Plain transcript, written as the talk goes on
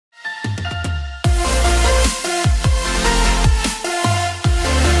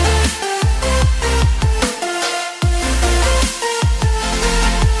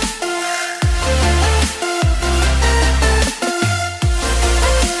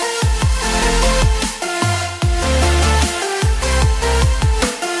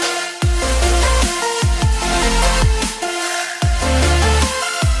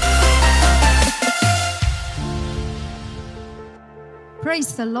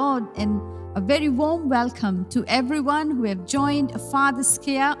the Lord, and a very warm welcome to everyone who have joined Father's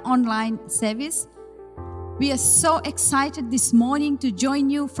Care online service. We are so excited this morning to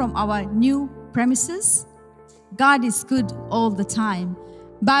join you from our new premises. God is good all the time.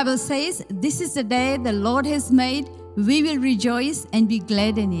 Bible says, this is the day the Lord has made. We will rejoice and be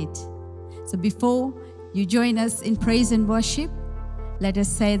glad in it. So before you join us in praise and worship, let us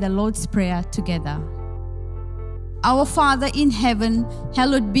say the Lord's Prayer together. Our Father in heaven,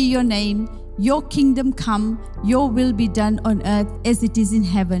 hallowed be your name. Your kingdom come, your will be done on earth as it is in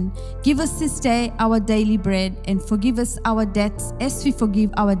heaven. Give us this day our daily bread, and forgive us our debts as we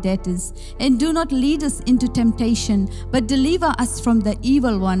forgive our debtors. And do not lead us into temptation, but deliver us from the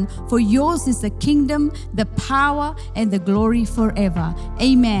evil one. For yours is the kingdom, the power, and the glory forever.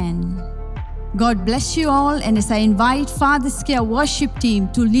 Amen. God bless you all, and as I invite Father's Care worship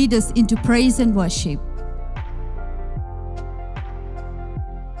team to lead us into praise and worship.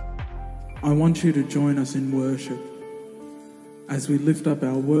 I want you to join us in worship as we lift up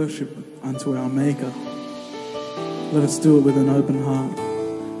our worship unto our Maker. Let us do it with an open heart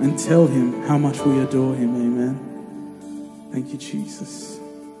and tell Him how much we adore Him. Amen. Thank you, Jesus.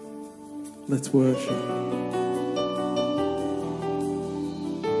 Let's worship.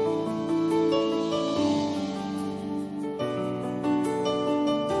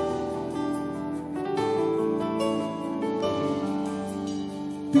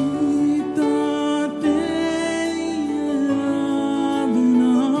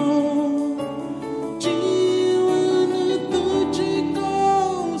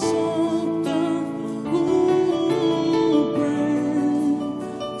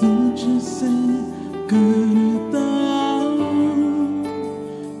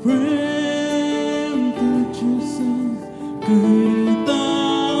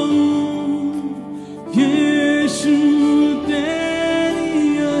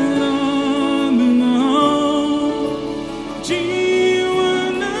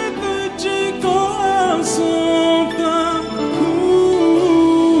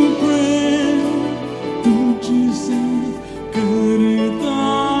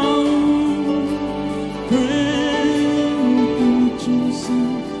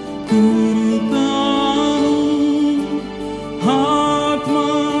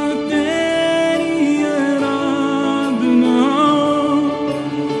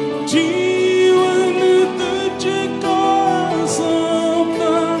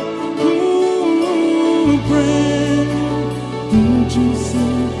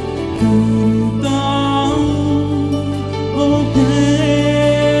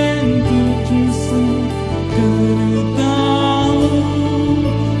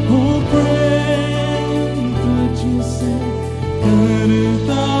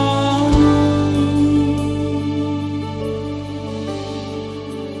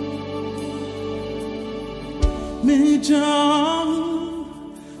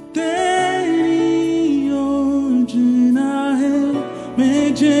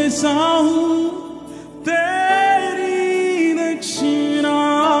 Teरी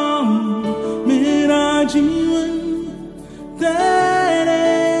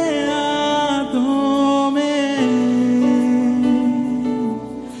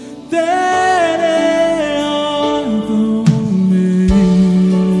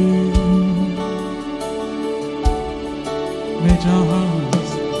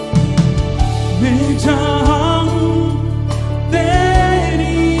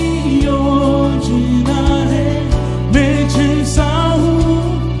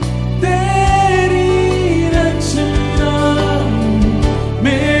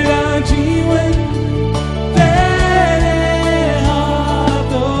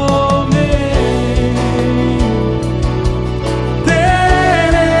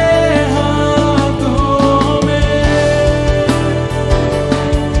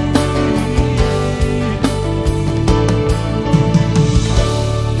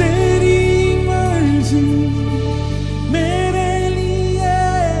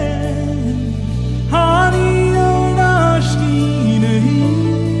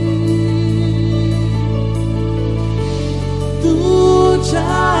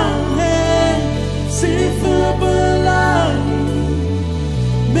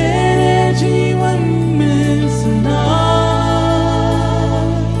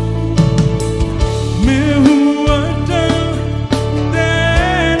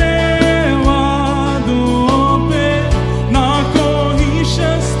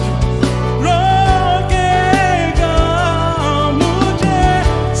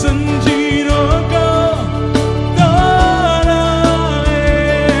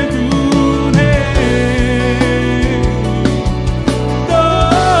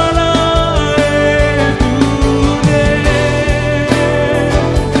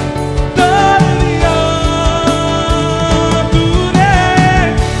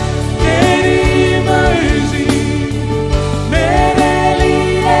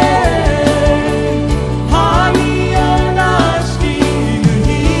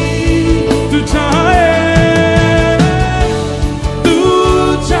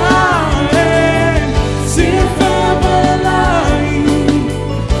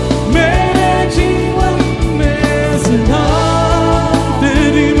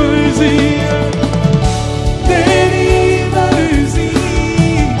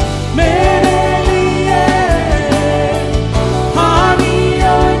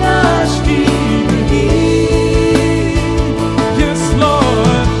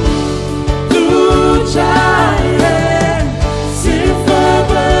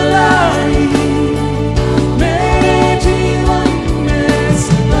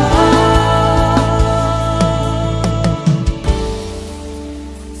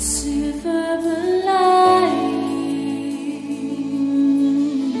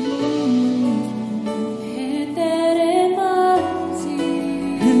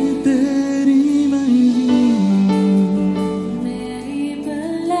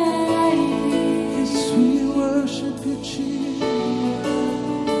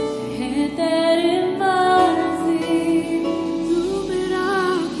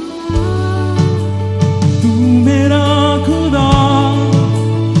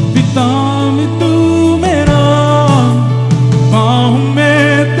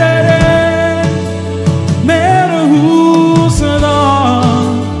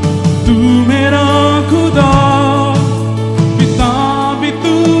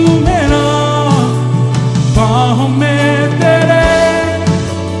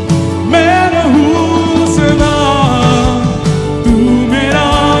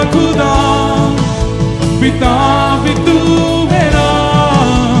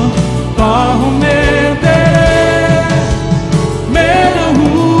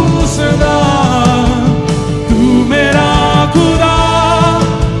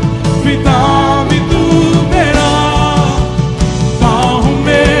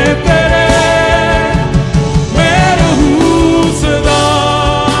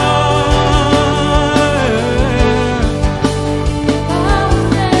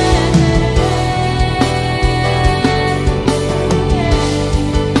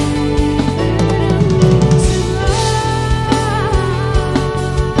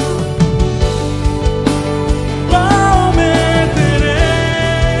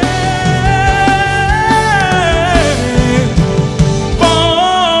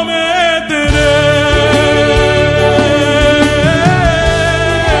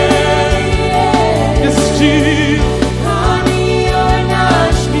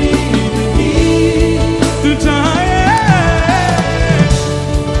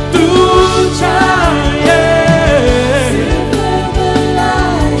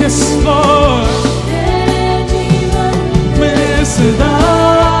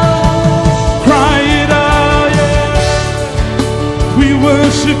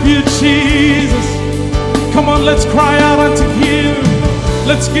you, Jesus. Come on, let's cry out unto him.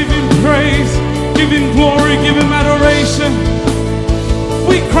 Let's give him praise, give him glory, give him adoration.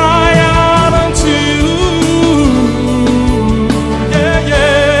 We cry out unto you. Yeah,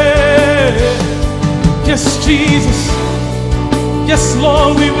 yeah. Yes, Jesus. Yes,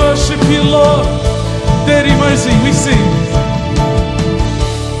 Lord, we worship you, Lord. Daddy mercy, we sing.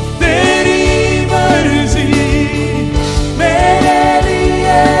 Daddy mercy, Mary,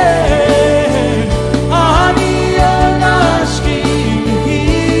 Ani Anashki,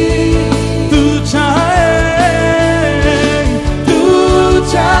 Tu chahe,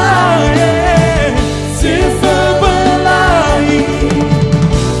 Sifa balai,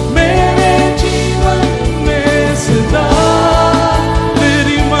 Mere jeevan mein sada.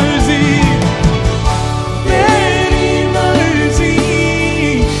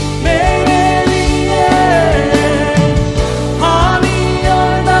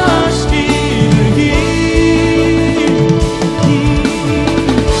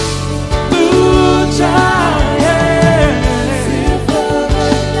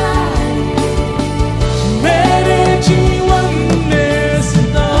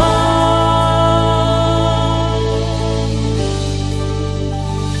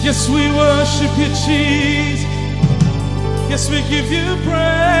 Yes, we worship you, Jesus. Yes, we give you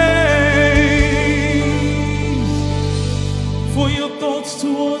praise. For your thoughts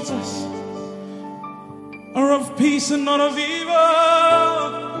towards us are of peace and not of evil,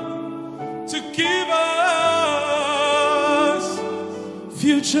 to give us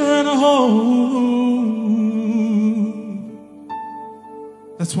future and a hope.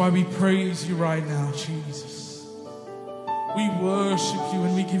 That's why we praise you right now, Jesus. We worship you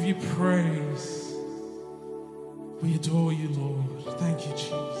and we give you praise. We adore you, Lord. Thank you,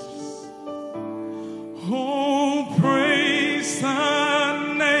 Jesus. Oh, praise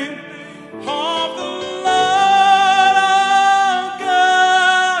the name of the Lord our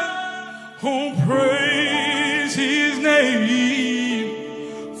God. Oh, praise his name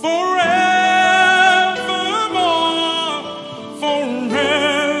forevermore. For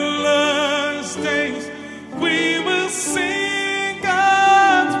endless days we will sing.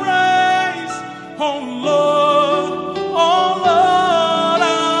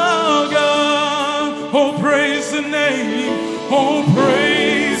 Oh,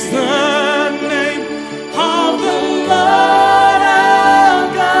 praise the name of the Lord our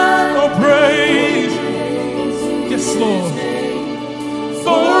God. Oh, praise. Yes, Lord.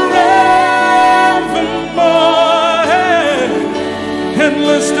 Forevermore.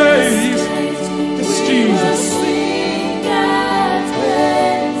 Endless days. Yes, Jesus.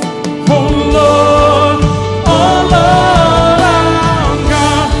 Oh, Lord. Oh, Lord.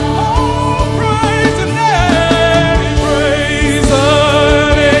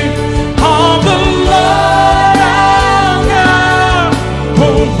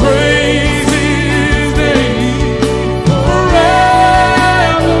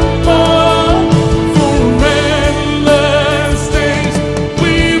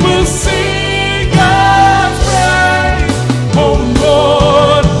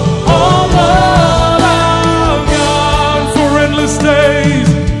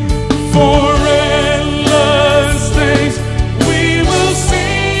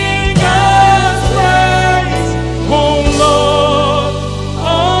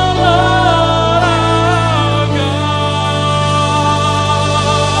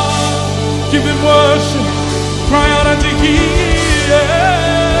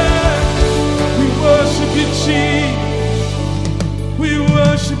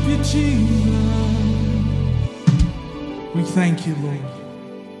 Thank you, Lord.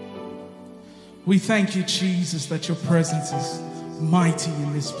 We thank you, Jesus, that your presence is mighty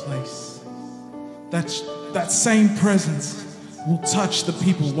in this place. That same presence will touch the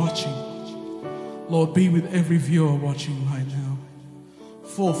people watching. Lord, be with every viewer watching right now.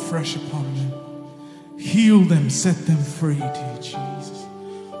 Fall fresh upon them. Heal them, set them free, dear Jesus.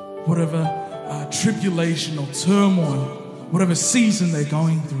 Whatever tribulation or turmoil, whatever season they're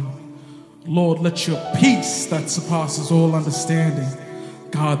going through, Lord, let your peace that surpasses all understanding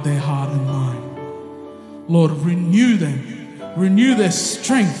guard their heart and mind. Lord, renew them, renew their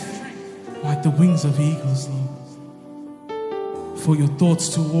strength like the wings of eagles, Lord. For your thoughts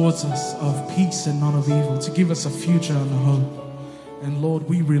towards us are of peace and not of evil, to give us a future and a hope. And Lord,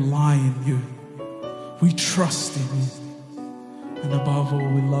 we rely on you. We trust in you. And above all,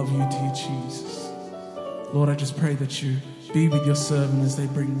 we love you, dear Jesus. Lord, I just pray that you be with your servant as they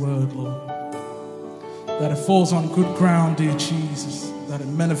bring word, Lord. That it falls on good ground, dear Jesus. That it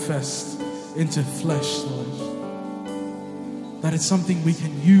manifests into flesh, Lord. that it's something we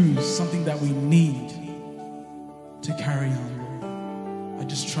can use, something that we need to carry on, Lord. I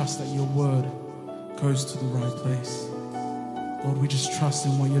just trust that your word goes to the right place. Lord, we just trust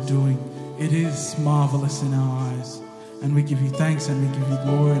in what you're doing. It is marvelous in our eyes. And we give you thanks and we give you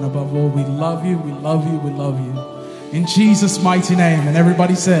glory. And above all, we love you, we love you, we love you. In Jesus' mighty name. And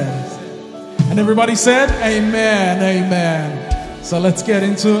everybody said, amen, amen. So let's get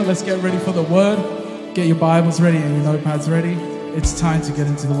into it. Let's get ready for the word. Get your Bibles ready and your notepads ready. It's time to get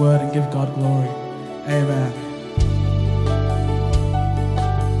into the word and give God glory. Amen.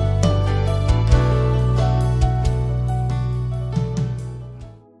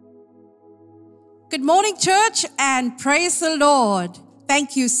 Good morning, church, and praise the Lord.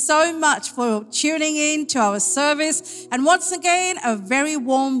 Thank you so much for tuning in to our service. And once again, a very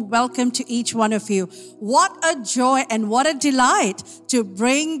warm welcome to each one of you. What a joy and what a delight to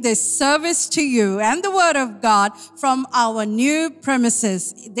bring this service to you and the Word of God from our new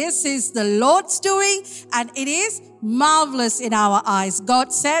premises. This is the Lord's doing, and it is marvelous in our eyes.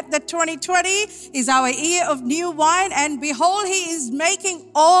 God said that 2020 is our year of new wine, and behold, He is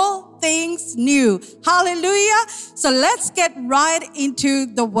making all things new. Hallelujah. So let's get right into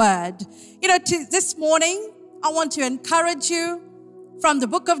the word. This morning, I want to encourage you from the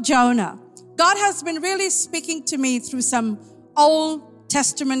book of Jonah. God has been really speaking to me through some Old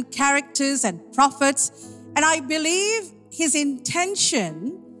Testament characters and prophets, and I believe His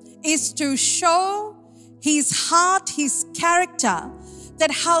intention is to show His heart, His character,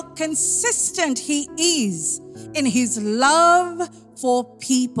 that how consistent He is in His love for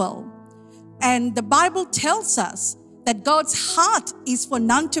people. And the Bible tells us that God's heart is for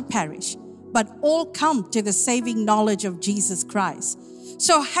none to perish, but all come to the saving knowledge of Jesus Christ.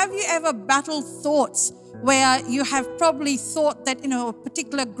 So have you ever battled thoughts where you have probably thought that, a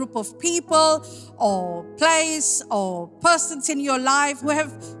particular group of people or place or persons in your life who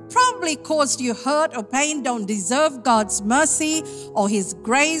have probably caused you hurt or pain don't deserve God's mercy or His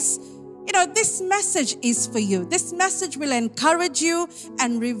grace? This message is for you. This message will encourage you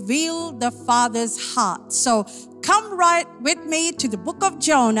and reveal the Father's heart. So come right with me to the book of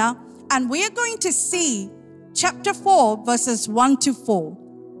Jonah, and we are going to see chapter 4, verses 1 to 4.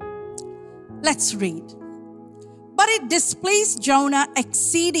 Let's read. But it displeased Jonah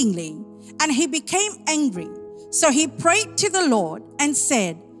exceedingly, and he became angry. So he prayed to the Lord and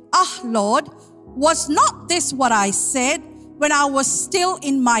said, Lord, was not this what I said when I was still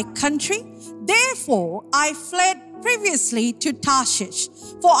in my country? Therefore I fled previously to Tarshish,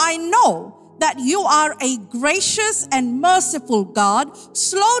 for I know that you are a gracious and merciful God,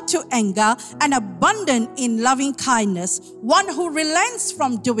 slow to anger and abundant in loving kindness, one who relents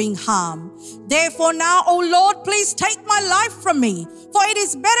from doing harm. Therefore now, O Lord, please take my life from me, for it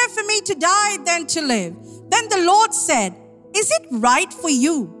is better for me to die than to live. Then the Lord said, Is it right for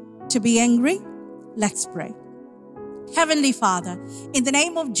you to be angry? Let's pray. Heavenly Father, in the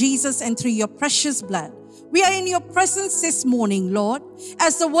name of Jesus and through your precious blood, we are in your presence this morning, Lord.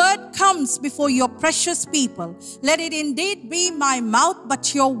 As the word comes before your precious people, let it indeed be my mouth,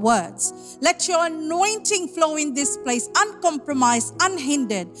 but your words. Let your anointing flow in this place, uncompromised,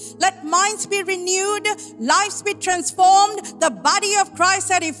 unhindered. Let minds be renewed, lives be transformed, the body of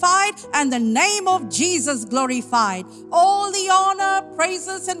Christ edified, and the name of Jesus glorified. All the honor,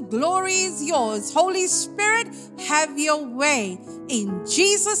 praises, and glory is yours. Holy Spirit, have your way. In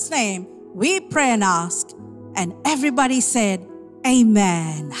Jesus' name, we pray and ask. And everybody said,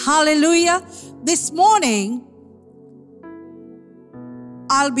 Amen. Hallelujah. This morning,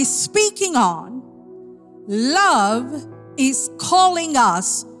 I'll be speaking on love is calling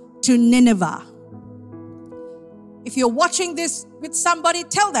us to Nineveh. If you're watching this with somebody,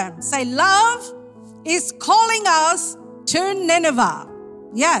 tell them, say, love is calling us to Nineveh.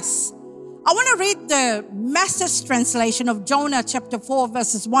 Yes. I want to read the Message translation of Jonah chapter 4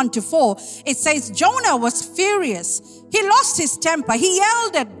 verses 1 to 4. It says, Jonah was furious. He lost his temper. He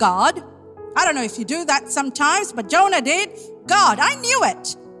yelled at God. I don't know if you do that sometimes, but Jonah did. God, I knew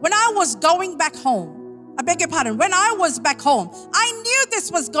it. When I was going back home, I beg your pardon, when I was back home, I knew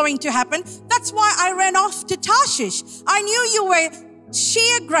this was going to happen. That's why I ran off to Tarshish. I knew you were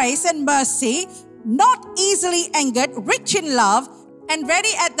sheer grace and mercy, not easily angered, rich in love, and ready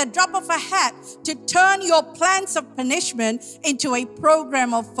at the drop of a hat to turn your plans of punishment into a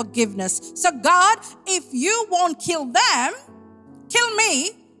program of forgiveness. So God, if you won't kill them, kill me,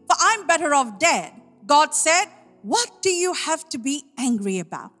 for I'm better off dead. God said, what do you have to be angry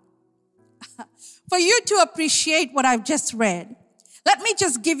about? For you to appreciate what I've just read, let me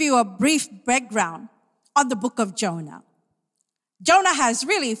just give you a brief background on the book of Jonah. Jonah has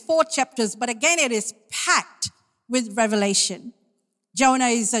really 4 chapters, but again, it is packed with revelation. Jonah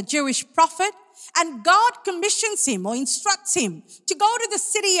is a Jewish prophet, and God commissions him or instructs him to go to the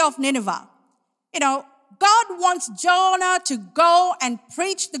city of Nineveh. God wants Jonah to go and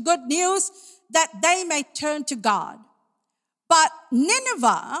preach the good news that they may turn to God. But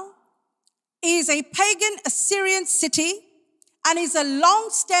Nineveh is a pagan Assyrian city and is a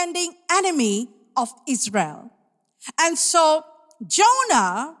long-standing enemy of Israel. And so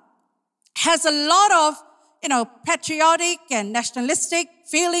Jonah has a lot of, patriotic and nationalistic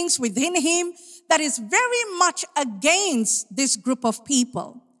feelings within him that is very much against this group of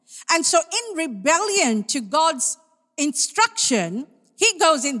people. And so in rebellion to God's instruction, he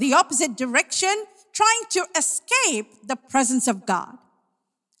goes in the opposite direction, trying to escape the presence of God.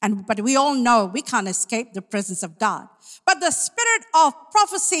 But we all know we can't escape the presence of God. But the spirit of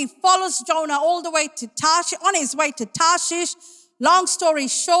prophecy follows Jonah all the way to Tarshish, on his way to Tarshish. Long story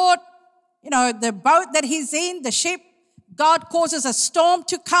short, the boat that he's in, the ship, God causes a storm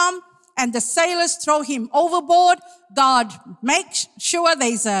to come and the sailors throw him overboard. God makes sure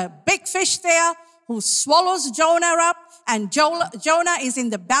there's a big fish there who swallows Jonah up, and Jonah is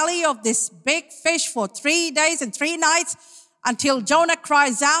in the belly of this big fish for 3 days and 3 nights until Jonah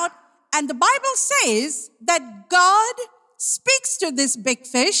cries out. And the Bible says that God speaks to this big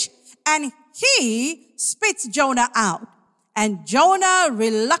fish and he spits Jonah out. And Jonah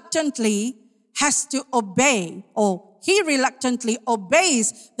reluctantly has to obey, or he reluctantly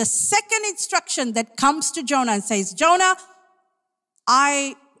obeys the second instruction that comes to Jonah and says, Jonah,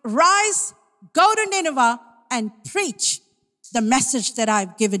 I rise, go to Nineveh and preach the message that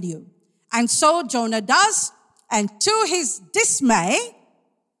I've given you. And so Jonah does, and to his dismay,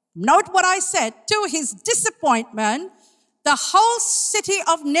 note what I said, to his disappointment, the whole city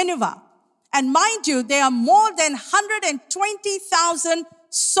of Nineveh, and mind you, there are more than 120,000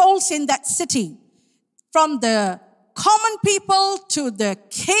 souls in that city, from the common people to the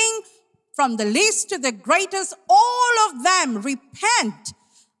king, from the least to the greatest, all of them repent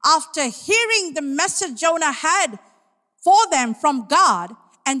after hearing the message Jonah had for them from God,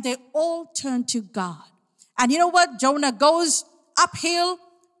 and they all turn to God. And you know what? Jonah goes uphill,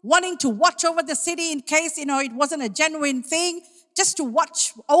 wanting to watch over the city in case, it wasn't a genuine thing, just to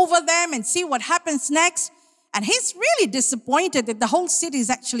watch over them and see what happens next. And he's really disappointed that the whole city is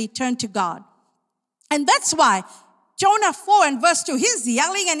actually turned to God. And that's why Jonah 4 and verse 2, he's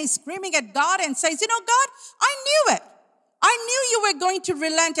yelling and he's screaming at God and says, God, I knew it. I knew you were going to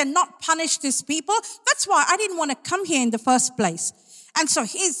relent and not punish these people. That's why I didn't want to come here in the first place. And so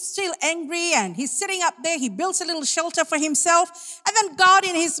he's still angry and he's sitting up there. He builds a little shelter for himself. And then God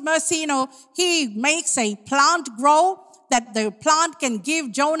in his mercy, he makes a plant grow that the plant can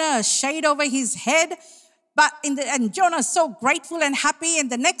give Jonah a shade over his head. And Jonah is so grateful and happy. And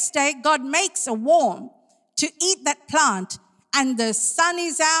the next day, God makes a worm to eat that plant. And the sun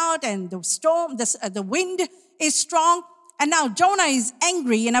is out and the storm, the wind is strong. And now Jonah is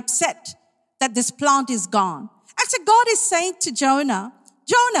angry and upset that this plant is gone. And so God is saying to Jonah,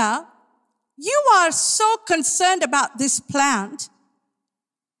 Jonah, you are so concerned about this plant,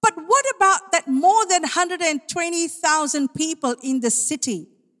 but what about that more than 120,000 people in the city?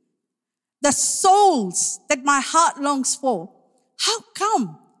 The souls that my heart longs for. How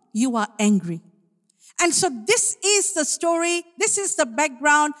come you are angry? And so this is the story. This is the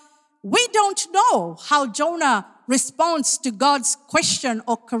background. We don't know how Jonah responds to God's question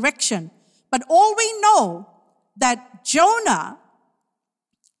or correction. But all we know that Jonah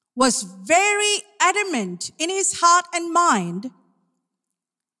was very adamant in his heart and mind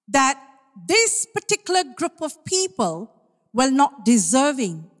that this particular group of people were not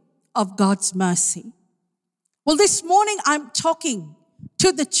deserving of God's mercy. Well, this morning I'm talking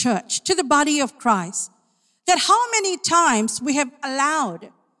to the church, to the body of Christ, that how many times we have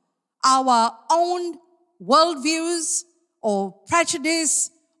allowed our own worldviews or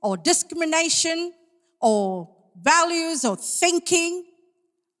prejudice or discrimination or values or thinking,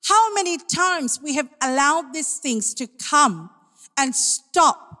 how many times we have allowed these things to come and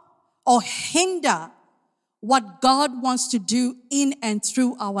stop or hinder what God wants to do in and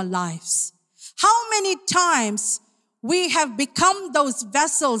through our lives. How many times we have become those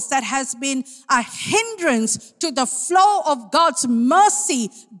vessels that has been a hindrance to the flow of God's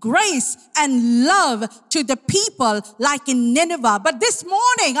mercy, grace, and love to the people like in Nineveh. But this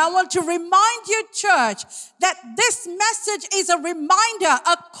morning, I want to remind you, church, that this message is a reminder,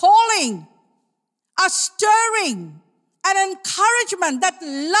 a calling, a stirring, an encouragement that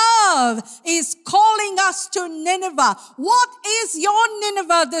love is calling us to Nineveh. What is your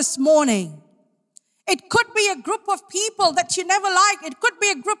Nineveh this morning? It could be a group of people that you never liked. It could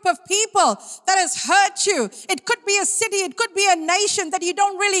be a group of people that has hurt you. It could be a city. It could be a nation that you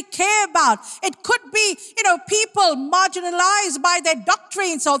don't really care about. It could be, people marginalized by their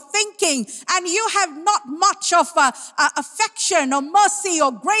doctrines or thinking, and you have not much of affection or mercy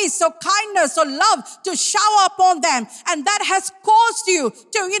or grace or kindness or love to shower upon them. And that has caused you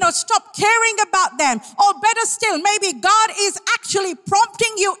to, stop caring about them. Or better still, maybe God is actually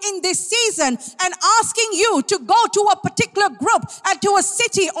prompting you in this season and asking you to go to a particular group and to a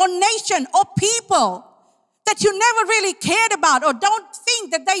city or nation or people that you never really cared about or don't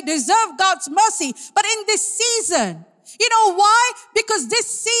think that they deserve God's mercy. But in this season, you know why? Because this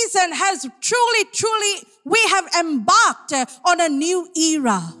season has truly, we have embarked on a new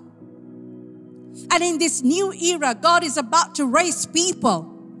era. And in this new era, God is about to raise people,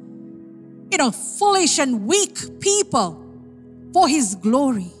 foolish and weak people for His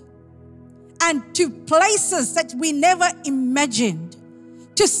glory. And to places that we never imagined,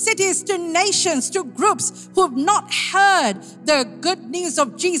 to cities, to nations, to groups who have not heard the good news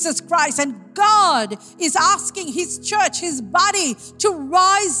of Jesus Christ. And God is asking His church, His body, to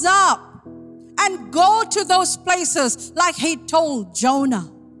rise up and go to those places like He told Jonah.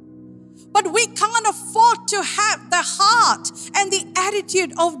 But we can't afford to have the heart and the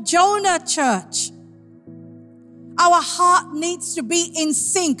attitude of Jonah, church. Our heart needs to be in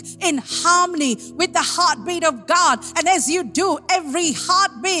sync, in harmony with the heartbeat of God. And as you do, every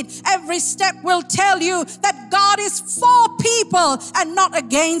heartbeat, every step will tell you that God is for people and not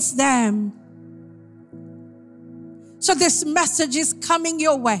against them. So this message is coming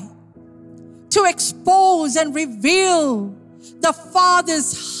your way to expose and reveal the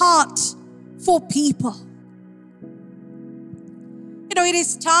Father's heart for people. It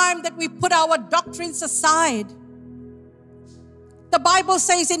is time that we put our doctrines aside. The Bible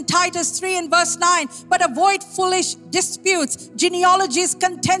says in Titus 3 and verse 9, but avoid foolish disputes, genealogies,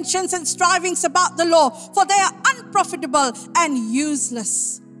 contentions, and strivings about the law, for they are unprofitable and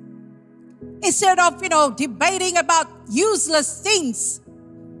useless. Instead of, debating about useless things,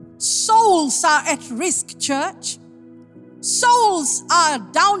 souls are at risk, church. Souls are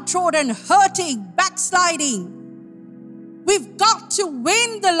downtrodden, hurting, backsliding. We've got to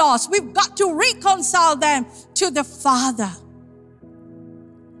win the lost. We've got to reconcile them to the Father.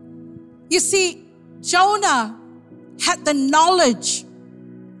 You see, Jonah had the knowledge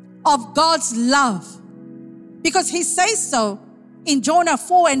of God's love because he says so in Jonah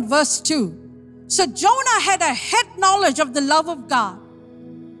 4 and verse 2. So Jonah had a head knowledge of the love of God.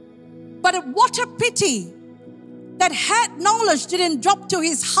 But what a pity that head knowledge didn't drop to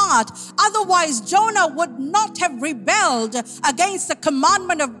his heart. Otherwise, Jonah would not have rebelled against the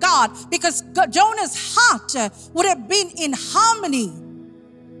commandment of God, because Jonah's heart would have been in harmony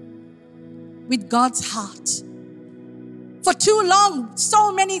with God's heart. For too long,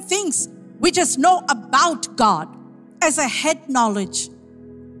 so many things we just know about God as a head knowledge.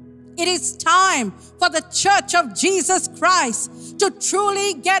 It is time for the Church of Jesus Christ to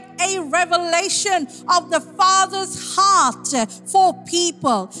truly get a revelation of the Father's heart for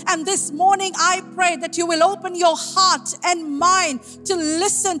people. And this morning, I pray that you will open your heart and mind to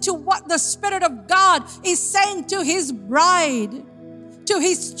listen to what the Spirit of God is saying to His bride, to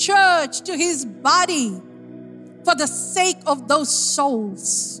His church, to His body, for the sake of those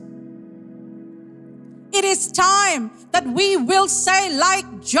souls. It is time that we will say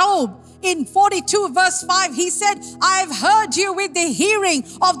like Job in 42 verse 5, he said, I've heard you with the hearing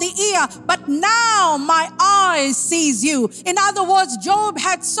of the ear, but now my eyes sees you. In other words, Job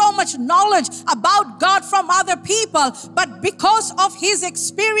had so much knowledge about God from other people, but because of his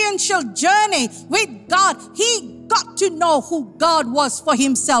experiential journey with God, he got to know who God was for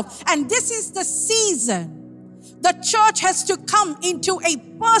himself. And this is the season the church has to come into a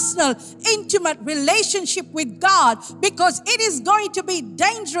personal, intimate relationship with God, because it is going to be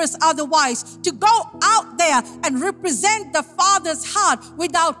dangerous otherwise to go out there and represent the Father's heart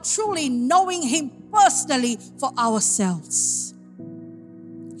without truly knowing Him personally for ourselves.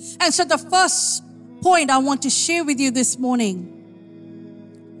 And so the first point I want to share with you this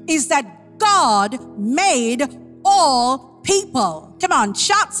morning is that God made all people. Come on,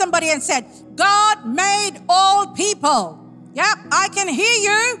 shout somebody and say, God made all people. Yep, I can hear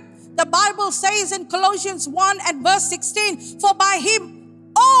you. The Bible says in Colossians 1 and verse 16, for by Him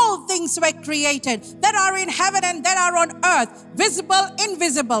all things were created that are in heaven and that are on earth, visible,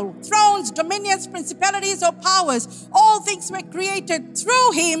 invisible, thrones, dominions, principalities or powers. All things were created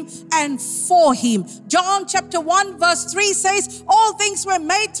through Him and for Him. John chapter 1 verse 3 says, all things were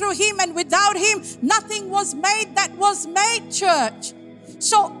made through Him, and without Him nothing was made that was made, church.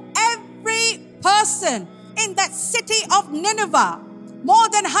 So every person in that city of Nineveh, more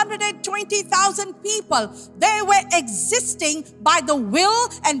than 120,000 people, they were existing by the will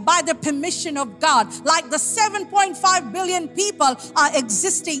and by the permission of God, like the 7.5 billion people are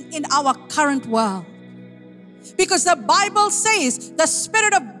existing in our current world. Because the Bible says the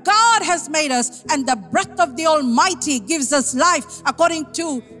Spirit of God has made us, and the breath of the Almighty gives us life, according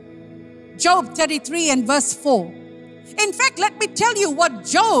to Job 33 and verse 4. In fact, let me tell you what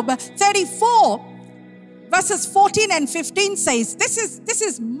Job 34 verses 14 and 15 says. This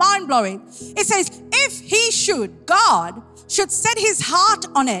is mind-blowing. It says, if God should set his heart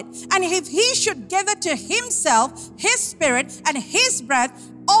on it, and if he should gather to himself his spirit and his breath,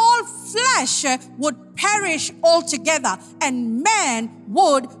 all flesh would perish altogether, and man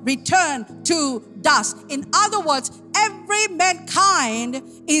would return to dust. In other words, every mankind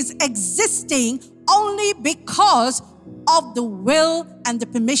is existing only because of the will and the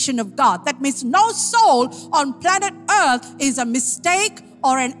permission of God. That means no soul on planet Earth is a mistake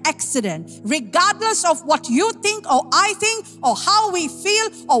or an accident. Regardless of what you think or I think or how we feel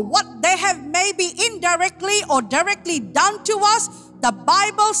or what they have maybe indirectly or directly done to us, the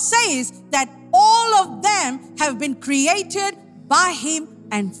Bible says that all of them have been created by Him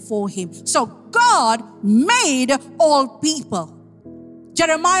and for Him. So God made all people.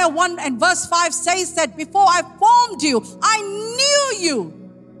 Jeremiah 1 and verse 5 says that before I formed you, I knew you.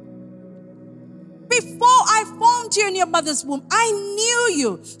 Before I formed you in your mother's womb, I knew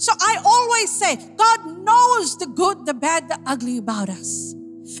you. So I always say, God knows the good, the bad, the ugly about us.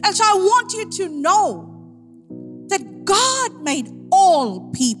 And so I want you to know that God made all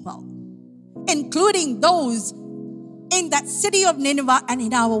people, including those in that city of Nineveh and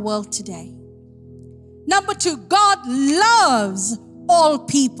in our world today. Number 2, God loves all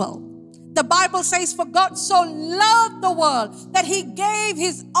people. The Bible says, for God so loved the world that He gave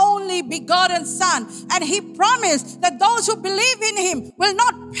His only begotten Son, and He promised that those who believe in Him will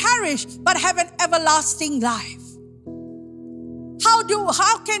not perish but have an everlasting life.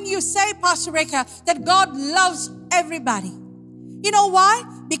 How can you say, Pastor Rekha, that God loves everybody? You know why?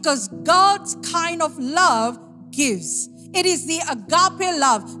 Because God's kind of love gives. It is the agape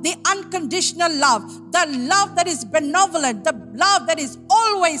love, the unconditional love, the love that is benevolent, the love that is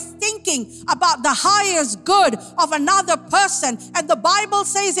always thinking about the highest good of another person. And the Bible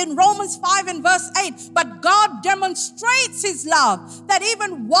says in Romans 5 and verse 8, but God demonstrates His love, that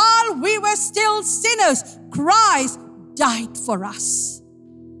even while we were still sinners, Christ died for us.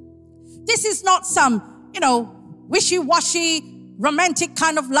 This is not some, wishy-washy, romantic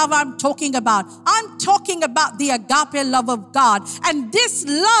kind of love I'm talking about. I'm talking about the agape love of God. And this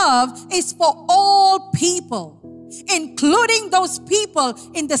love is for all people, including those people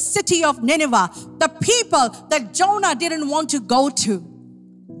in the city of Nineveh, the people that Jonah didn't want to go to.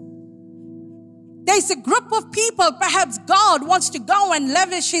 There's a group of people perhaps God wants to go and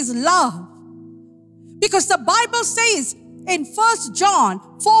lavish His love. Because the Bible says in 1 John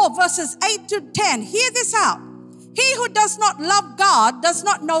 4 verses 8 to 10, hear this out. He who does not love God does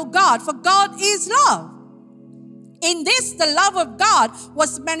not know God, for God is love. In this, the love of God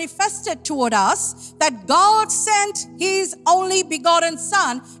was manifested toward us, that God sent His only begotten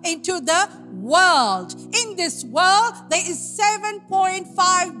Son into the world. In this world, there is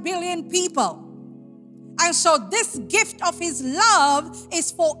 7.5 billion people. And so this gift of His love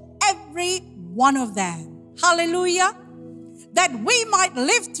is for every one of them. Hallelujah. That we might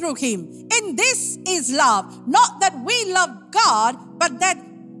live through Him. In this is love. Not that we love God, but that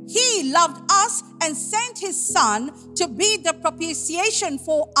He loved us and sent His Son to be the propitiation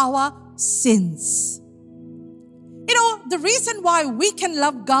for our sins. The reason why we can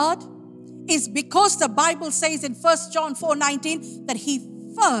love God is because the Bible says in 1 John 4:19 that He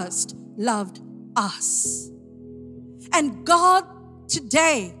first loved us. And God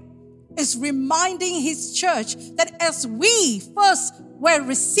today is reminding His church that as we first were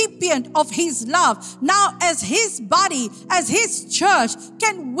recipient of His love, now as His body, as His church,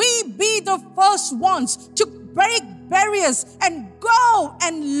 can we be the first ones to break barriers and go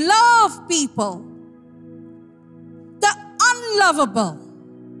and love people, the unlovable,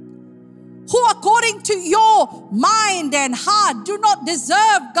 who according to your mind and heart do not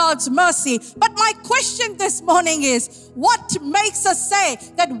deserve God's mercy. But my question this morning is, what makes us say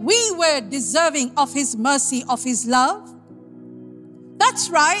that we were deserving of His mercy, of His love? That's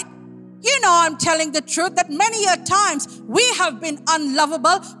right. I'm telling the truth that many a times we have been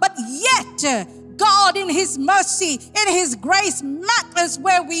unlovable, but yet God in His mercy, in His grace, met us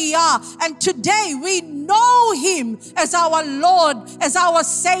where we are. And today we know Him as our Lord, as our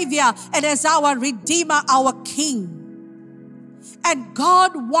Savior, and as our Redeemer, our King. And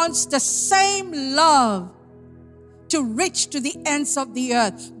God wants the same love to reach to the ends of the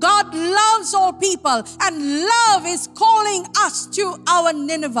earth. God loves all people, and love is calling us to our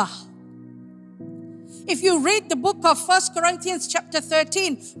Nineveh. If you read the book of 1 Corinthians chapter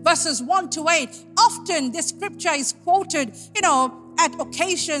 13, verses 1 to 8, often this scripture is quoted, at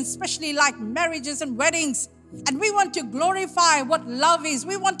occasions, especially like marriages and weddings. And we want to glorify what love is.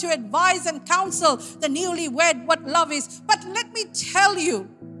 We want to advise and counsel the newlywed what love is. But let me tell you,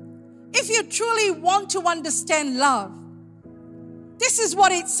 if you truly want to understand love, this is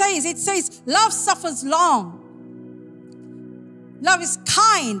what it says. It says, love suffers long. Love is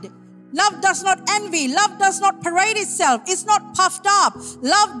kind. Love does not envy. Love does not parade itself. It's not puffed up.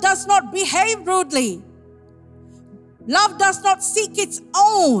 Love does not behave rudely. Love does not seek its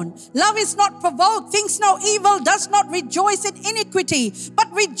own. Love is not provoked, thinks no evil, does not rejoice in iniquity, but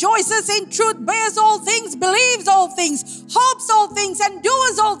rejoices in truth, bears all things, believes all things, hopes all things,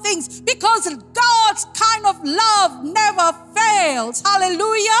 endures all things, because God's kind of love never fails.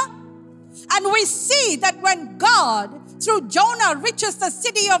 Hallelujah. And we see that when God, through Jonah, reaches the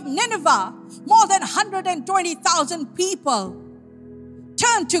city of Nineveh, more than 120,000 people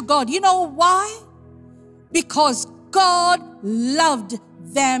turn to God. You know why? Because God loved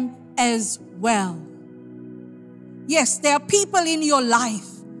them as well. Yes, there are people in your life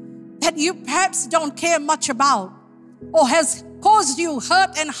that you perhaps don't care much about or has caused you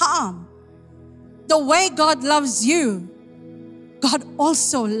hurt and harm. The way God loves you, God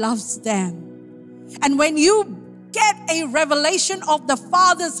also loves them. And when you get a revelation of the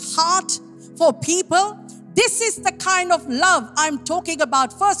Father's heart for people, this is the kind of love I'm talking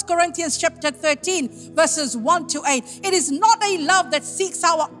about. 1 Corinthians chapter 13, verses 1 to 8. It is not a love that seeks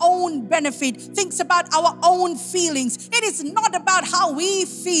our own benefit, thinks about our own feelings. It is not about how we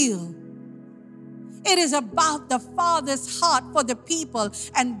feel. It is about the Father's heart for the people.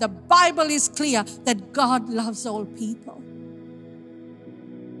 And the Bible is clear that God loves all people.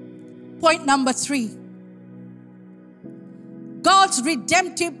 Point number 3. God's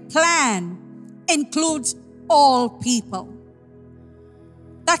redemptive plan includes all people.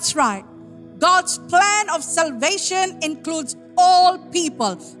 That's right. God's plan of salvation includes all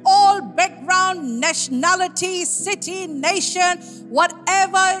people, all background, nationality, city, nation,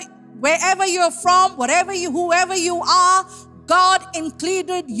 whatever, wherever you're from, whoever you are, God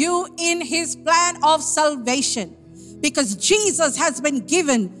included you in His plan of salvation because Jesus has been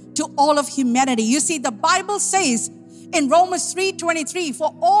given to all of humanity. You see, the Bible says in Romans 3:23,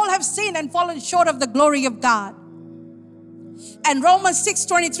 for all have sinned and fallen short of the glory of God. And Romans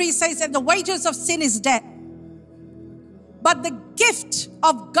 6:23 says that the wages of sin is death. But the gift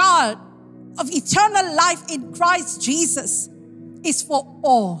of God, of eternal life in Christ Jesus, is for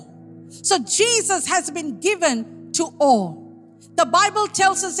all. So Jesus has been given to all. The Bible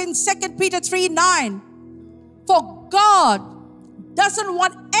tells us in 2 Peter 3:9, for God doesn't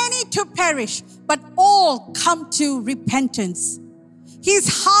want any to perish, but all come to repentance.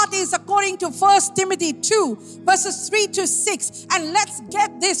 His heart is according to 1 Timothy 2, verses 3 to 6. And let's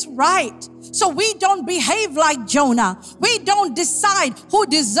get this right. So we don't behave like Jonah. We don't decide who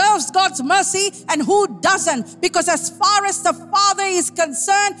deserves God's mercy and who doesn't. Because as far as the Father is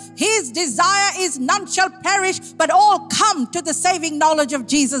concerned, His desire is none shall perish, but all come to the saving knowledge of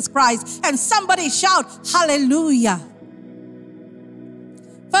Jesus Christ. And somebody shout, hallelujah.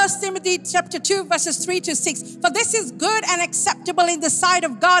 1 Timothy chapter 2, verses 3 to 6. For this is good and acceptable in the sight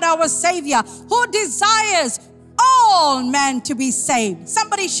of God our Savior, who desires all men to be saved.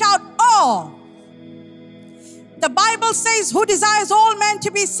 Somebody shout, all. The Bible says, who desires all men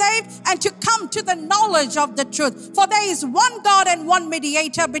to be saved and to come to the knowledge of the truth. For there is one God and one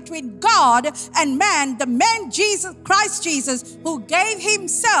mediator between God and man, the man Jesus, Christ Jesus, who gave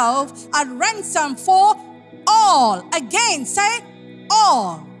Himself a ransom for all. Again, say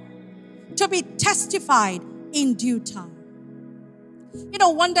all, to be testified in due time. You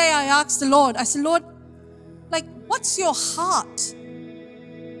know, one day I asked the Lord, I said, Lord, like, what's your heart?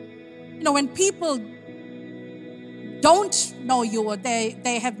 You know, when people don't know you or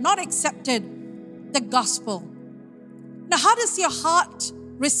they have not accepted the gospel. Now, how does your heart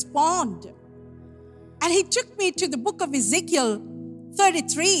respond? And He took me to the book of Ezekiel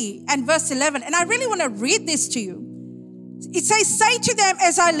 33 and verse 11. And I really want to read this to you. It says, say to them,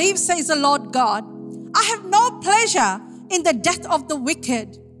 as I live, says the Lord God, I have no pleasure in the death of the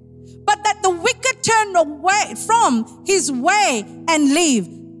wicked, but that the wicked turn away from his way and live.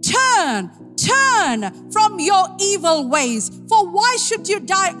 Turn from your evil ways. For why should you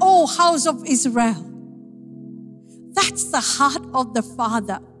die, O house of Israel? That's the heart of the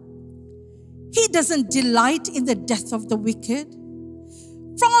Father. He doesn't delight in the death of the wicked.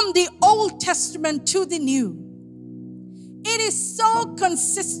 from the Old Testament to the New. It is so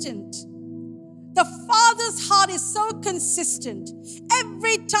consistent. The Father's heart is so consistent.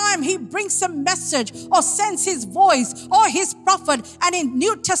 Every time He brings a message or sends His voice or His prophet, and in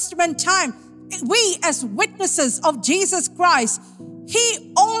New Testament time, we as witnesses of Jesus Christ,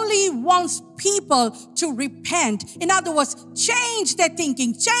 He only wants people to repent. In other words, change their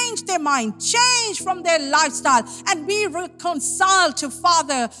thinking, change their mind, change from their lifestyle, and be reconciled to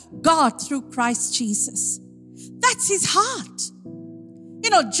Father God through Christ Jesus. That's His heart. You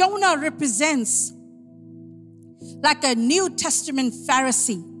know, Jonah represents like a New Testament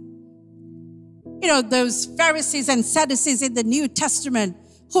Pharisee. You know, those Pharisees and Sadducees in the New Testament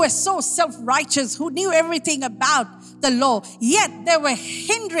who are so self-righteous, who knew everything about the law, yet they were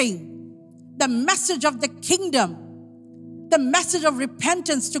hindering the message of the kingdom, the message of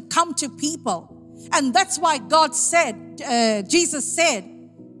repentance to come to people. And that's why God said, Jesus said,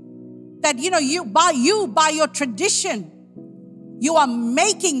 that, you know, by your tradition, you are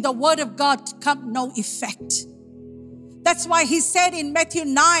making the word of God come no effect. That's why He said in Matthew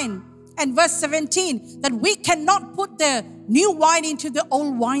 9 and verse 17 that we cannot put the new wine into the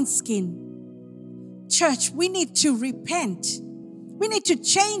old wineskin. Church, we need to repent. We need to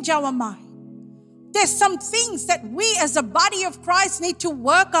change our mind. There's some things that we as a body of Christ need to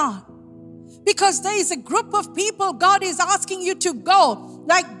work on. Because there is a group of people God is asking you to go.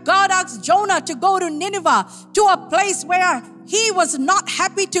 Like God asked Jonah to go to Nineveh, to a place where he was not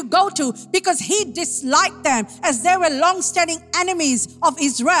happy to go to because he disliked them as they were long-standing enemies of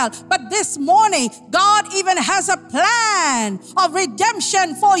Israel. But this morning, God even has a plan of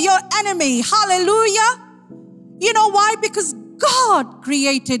redemption for your enemy. Hallelujah. You know why? Because God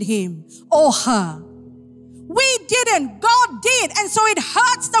created him or her. We didn't. God did. And so it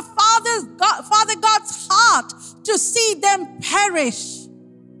hurts the Father God's heart to see them perish.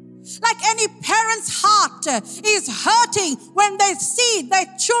 Like any parent's heart is hurting when they see their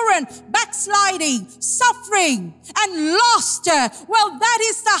children backsliding, suffering, and lost. Well, that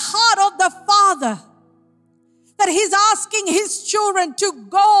is the heart of the Father. That He's asking His children to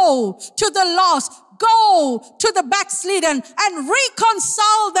go to the lost, go to the backslidden, and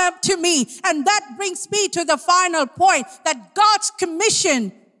reconcile them to me. And that brings me to the final point, that God's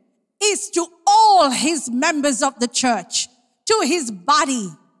commission is to all His members of the church, to His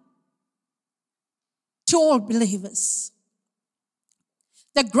body, to all believers.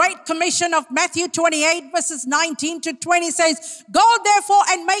 The Great Commission of Matthew 28 verses 19 to 20 says, go therefore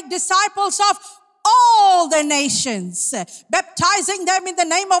and make disciples of all the nations, baptizing them in the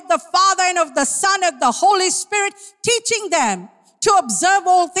name of the Father and of the Son and the Holy Spirit, teaching them to observe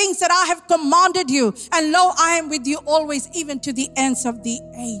all things that I have commanded you. And lo, I am with you always, even to the ends of the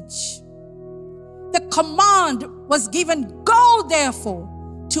age. The command was given, go therefore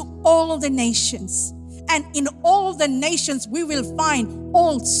to all the nations. And in all the nations, we will find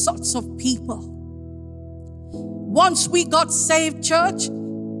all sorts of people. Once we got saved, church,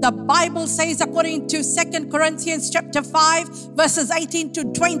 the Bible says, according to 2 Corinthians chapter 5, verses 18 to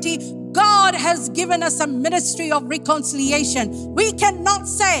 20, God has given us a ministry of reconciliation. We cannot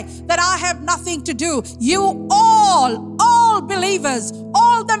say that I have nothing to do. You all believers,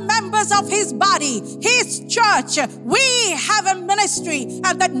 all the members of His body, His church, we have a ministry,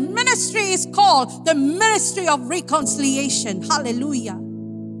 and that ministry is called the ministry of reconciliation. Hallelujah.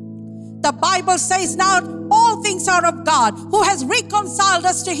 The Bible says now all things are of God, who has reconciled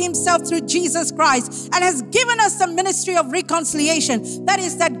us to Himself through Jesus Christ and has given us the ministry of reconciliation. That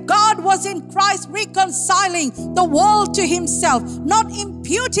is, that God was in Christ reconciling the world to Himself, not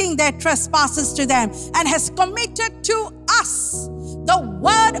imputing their trespasses to them, and has committed to us the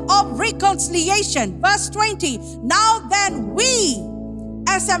word of reconciliation. Verse 20, now then we,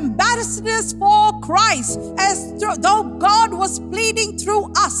 as ambassadors for Christ, as though God was pleading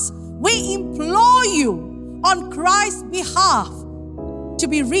through us, we implore you on Christ's behalf to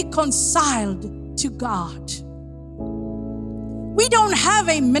be reconciled to God. We don't have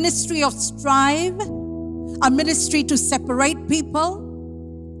a ministry of strife, a ministry to separate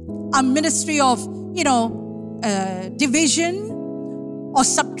people, a ministry of, division or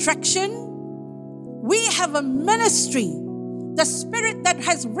subtraction. We have a ministry, the Spirit that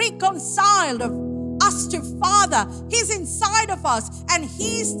has reconciled us to Father. He's inside of us, and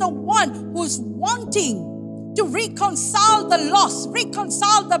He's the one who's wanting to reconcile the lost,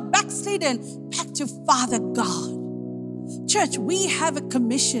 reconcile the backslidden back to Father God. Church, we have a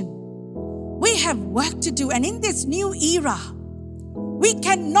commission. We have work to do, and in this new era, we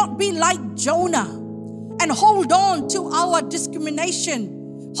cannot be like Jonah and hold on to our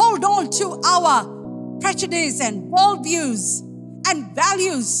discrimination, hold on to our prejudice and worldviews, and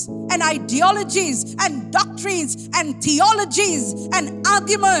values and ideologies and doctrines and theologies and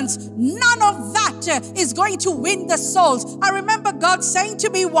arguments. None of that is going to win the souls. I remember God saying to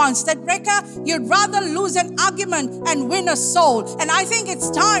me once that, Rekha, you'd rather lose an argument and win a soul. And I think it's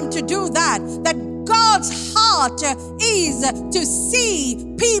time to do that. That God's heart is to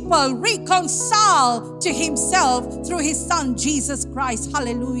see people reconcile to Himself through His Son, Jesus Christ.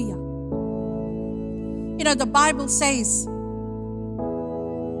 Hallelujah. You know, the Bible says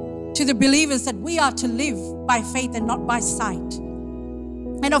to the believers that we are to live by faith and not by sight.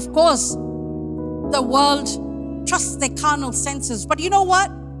 And of course, the world trusts their carnal senses. But you know what?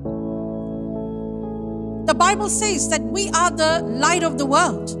 The Bible says that we are the light of the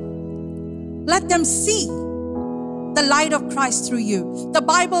world. Let them see the light of Christ through you. The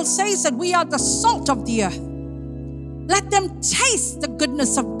Bible says that we are the salt of the earth. Let them taste the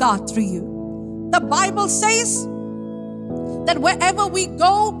goodness of God through you. The Bible says that wherever we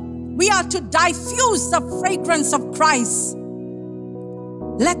go, we are to diffuse the fragrance of Christ.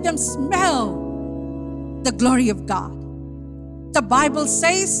 Let them smell the glory of God. The Bible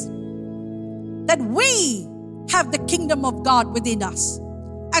says that we have the kingdom of God within us.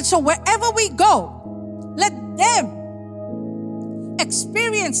 And so wherever we go, let them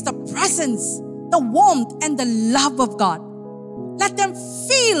experience the presence, the warmth, and the love of God. Let them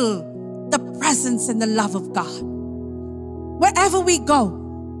feel the presence and the love of God. Wherever we go,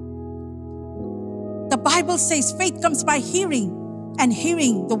 the Bible says faith comes by hearing, and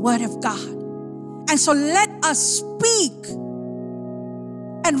hearing the word of God. And so let us speak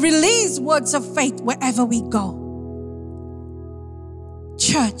and release words of faith wherever we go.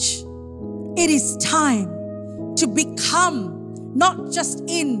 Church, it is time to become, not just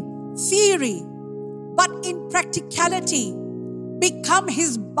in theory, but in practicality, become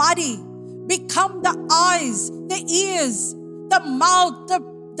His body, become the eyes, the ears, the mouth, the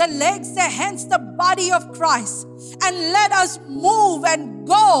legs, the hands, the body of Christ. And let us move and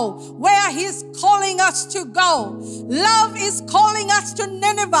go where He's calling us to go. Love is calling us to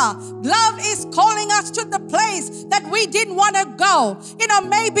Nineveh. Love is calling us to the place that we didn't want to go. You know,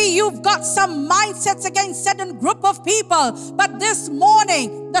 maybe you've got some mindsets against certain group of people, but this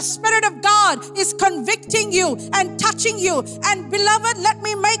morning, the Spirit of God is convicting you and touching you. And beloved, let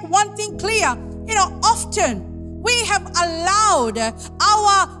me make one thing clear. You know, often we have allowed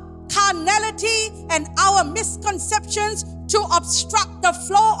our carnality and our misconceptions to obstruct the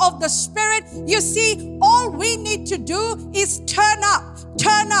flow of the Spirit. You see, all we need to do is turn up.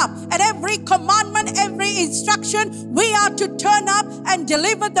 At every commandment, every instruction, we are to turn up and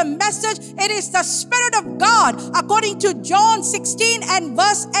deliver the message. It is the Spirit of God, according to John 16 and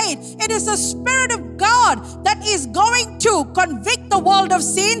verse 8. It is the Spirit of God that is going to convict the world of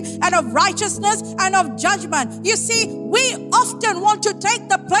sin and of righteousness and of judgment. You see, we often want to take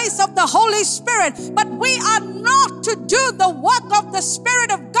the place of the Holy Spirit, but we are not to do the work of the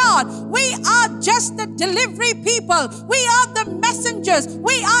Spirit of God. We are just the delivery people. We are the messengers.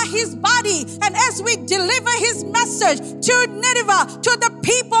 We are His body. And as we deliver His message to Nineveh, to the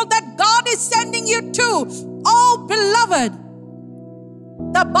people that God is sending you to, oh beloved,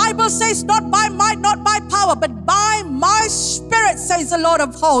 the Bible says, not by might, not by power, but by my Spirit, says the Lord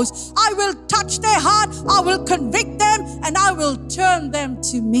of hosts. I will touch their heart, I will convict them, and I will turn them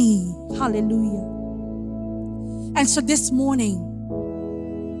to me. Hallelujah. And so this morning,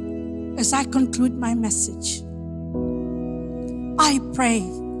 as I conclude my message, I pray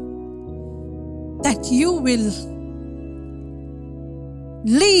that you will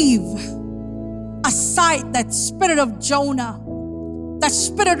leave aside that spirit of Jonah, that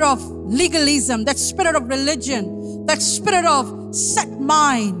spirit of legalism, that spirit of religion, that spirit of set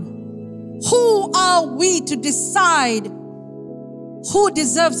mind. Who are we to decide who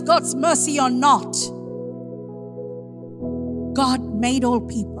deserves God's mercy or not? God made all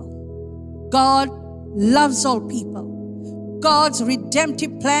people. God loves all people. God's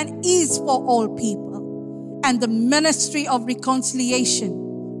redemptive plan is for all people. And the ministry of reconciliation,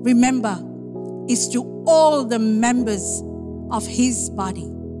 remember, is to all the members of His body,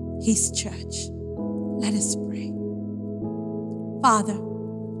 His church. Let us pray. Father,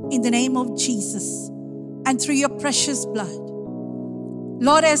 in the name of Jesus and through your precious blood,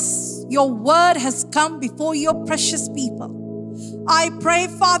 Lord, as your word has come before your precious people, I pray,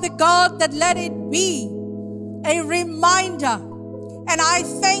 Father God, that let it be a reminder. And I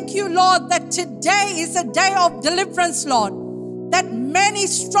thank you, Lord, that today is a day of deliverance, Lord, that many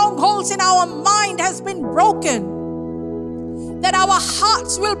strongholds in our mind has been broken, that our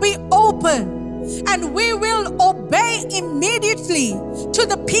hearts will be open, and we will obey immediately to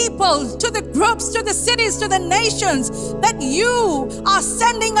the people, to the groups, to the cities, to the nations that you are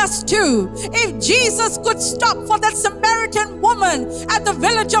sending us to. If Jesus could stop for that Samaritan woman at the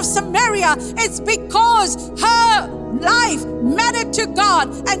village of Samaria, it's because her life mattered to God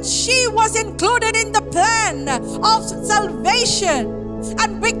and she was included in the plan of salvation.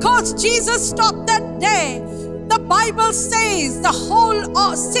 And because Jesus stopped that day, the Bible says the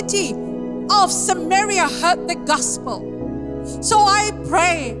whole city of Samaria heard the gospel. So I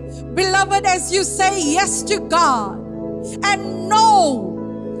pray, beloved, as you say yes to God and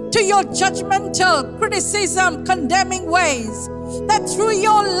no to your judgmental criticism, condemning ways, that through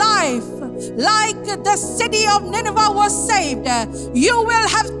your life, like the city of Nineveh was saved, you will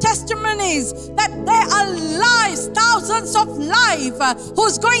have testimonies that there are lives, thousands of lives,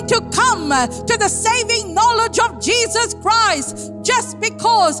 who's going to come to the saving knowledge of Jesus Christ just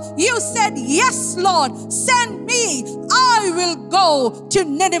because you said, yes, Lord, send me. I will go to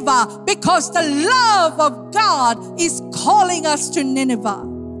Nineveh because the love of God is calling us to Nineveh.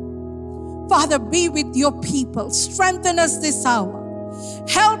 Father, be with your people. Strengthen us this hour.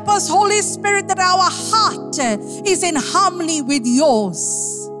 Help us, Holy Spirit, that our heart is in harmony with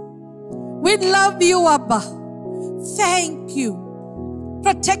yours. We love you, Abba. Thank you.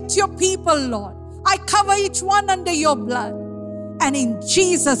 Protect your people, Lord. I cover each one under your blood. And in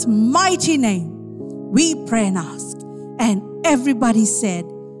Jesus' mighty name, we pray and ask. And everybody said,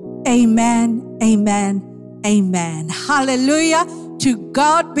 amen, amen, amen. Hallelujah. To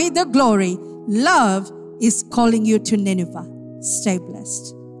God be the glory. Love is calling you to Nineveh. Stay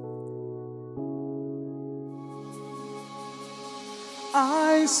blessed.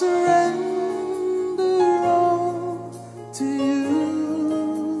 I surrender all to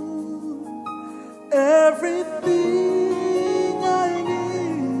you. Everything I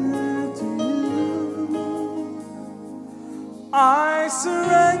give to you. I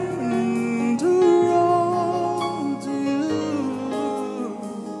surrender all to you.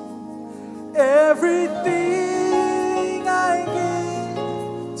 Everything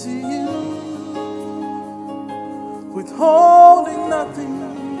withholding nothing,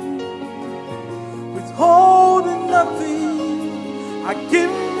 withholding nothing. I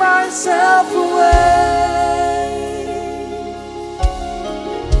give myself away,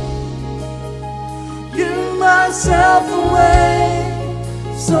 give myself away,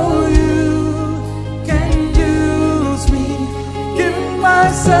 so you can use me. Give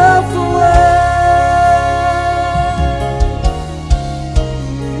myself away.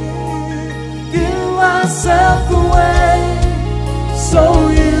 Myself away, so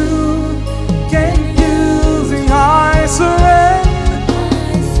you can use me. I surrender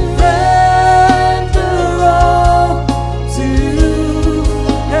all to you.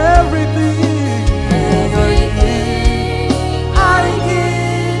 Everything I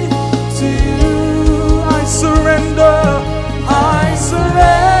give to you. I surrender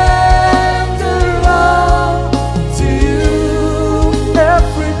all to you.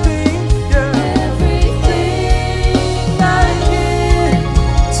 Everything.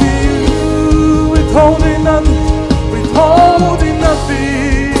 Withholding nothing, withholding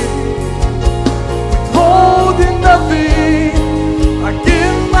nothing, withholding nothing. I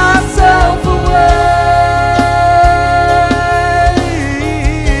give myself away.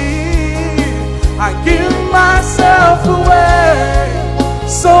 I give myself away,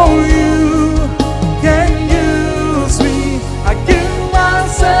 so you can use me. I give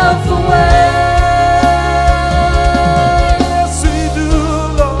myself away.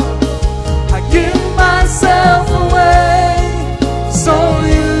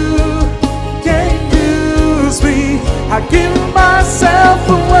 I give myself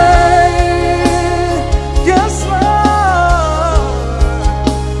away, yes, Lord.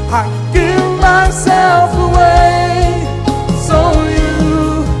 I give myself away, so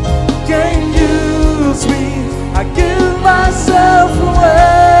you can use me. I give myself away.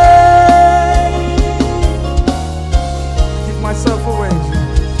 Give myself away.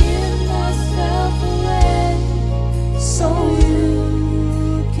 Give myself away, so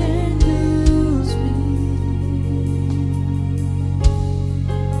you can use me.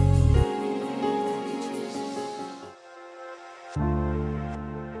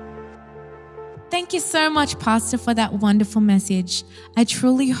 Thank you so much, Pastor, for that wonderful message. I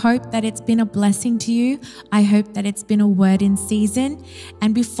truly hope that it's been a blessing to you. I hope that it's been a word in season.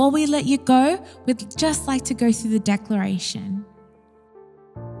 And before we let you go, we'd just like to go through the declaration.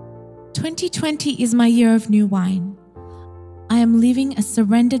 2020 is my year of new wine. I am living a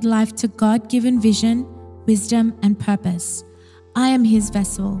surrendered life to God-given vision, wisdom, and purpose. I am His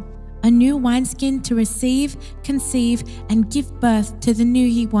vessel, a new wineskin to receive, conceive, and give birth to the new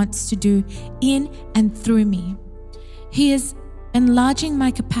He wants to do in and through me. He is enlarging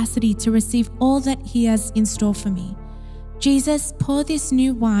my capacity to receive all that He has in store for me. Jesus, pour this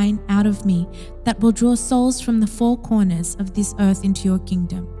new wine out of me that will draw souls from the four corners of this earth into your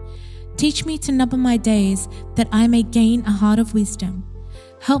kingdom. Teach me to number my days that I may gain a heart of wisdom.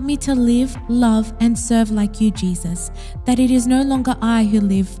 Help me to live, love, and serve like you, Jesus, that it is no longer I who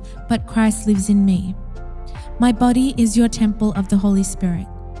live, but Christ lives in me. My body is your temple of the Holy Spirit.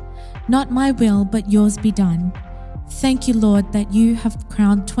 Not my will, but yours be done. Thank you, Lord, that you have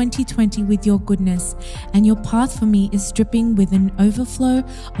crowned 2020 with your goodness, and your path for me is dripping with an overflow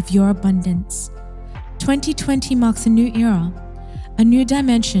of your abundance. 2020 marks a new era, a new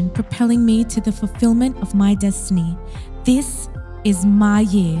dimension propelling me to the fulfillment of my destiny. This is my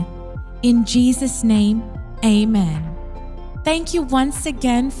year. In Jesus' name, amen. Thank you once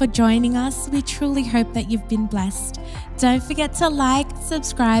again for joining us. We truly hope that you've been blessed. Don't forget to like,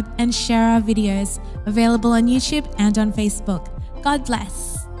 subscribe, and share our videos, available on YouTube and on Facebook. God bless.